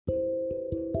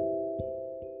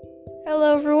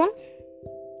Hello, everyone.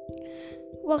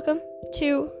 Welcome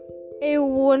to A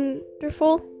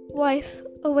Wonderful Life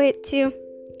Awaits You.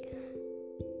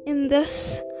 In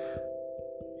this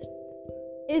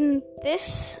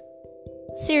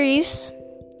series,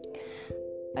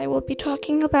 I will be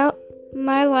talking about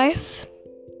my life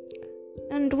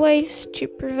and ways to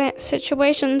prevent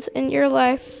situations in your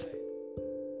life.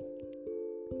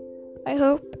 I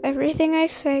hope everything I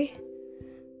say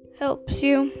helps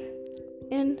you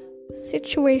in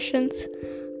situations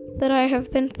that I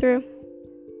have been through.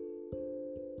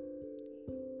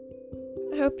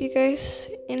 I hope you guys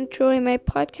enjoy my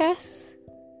podcasts,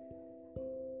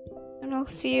 and I'll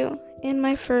see you in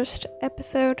my first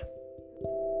episode.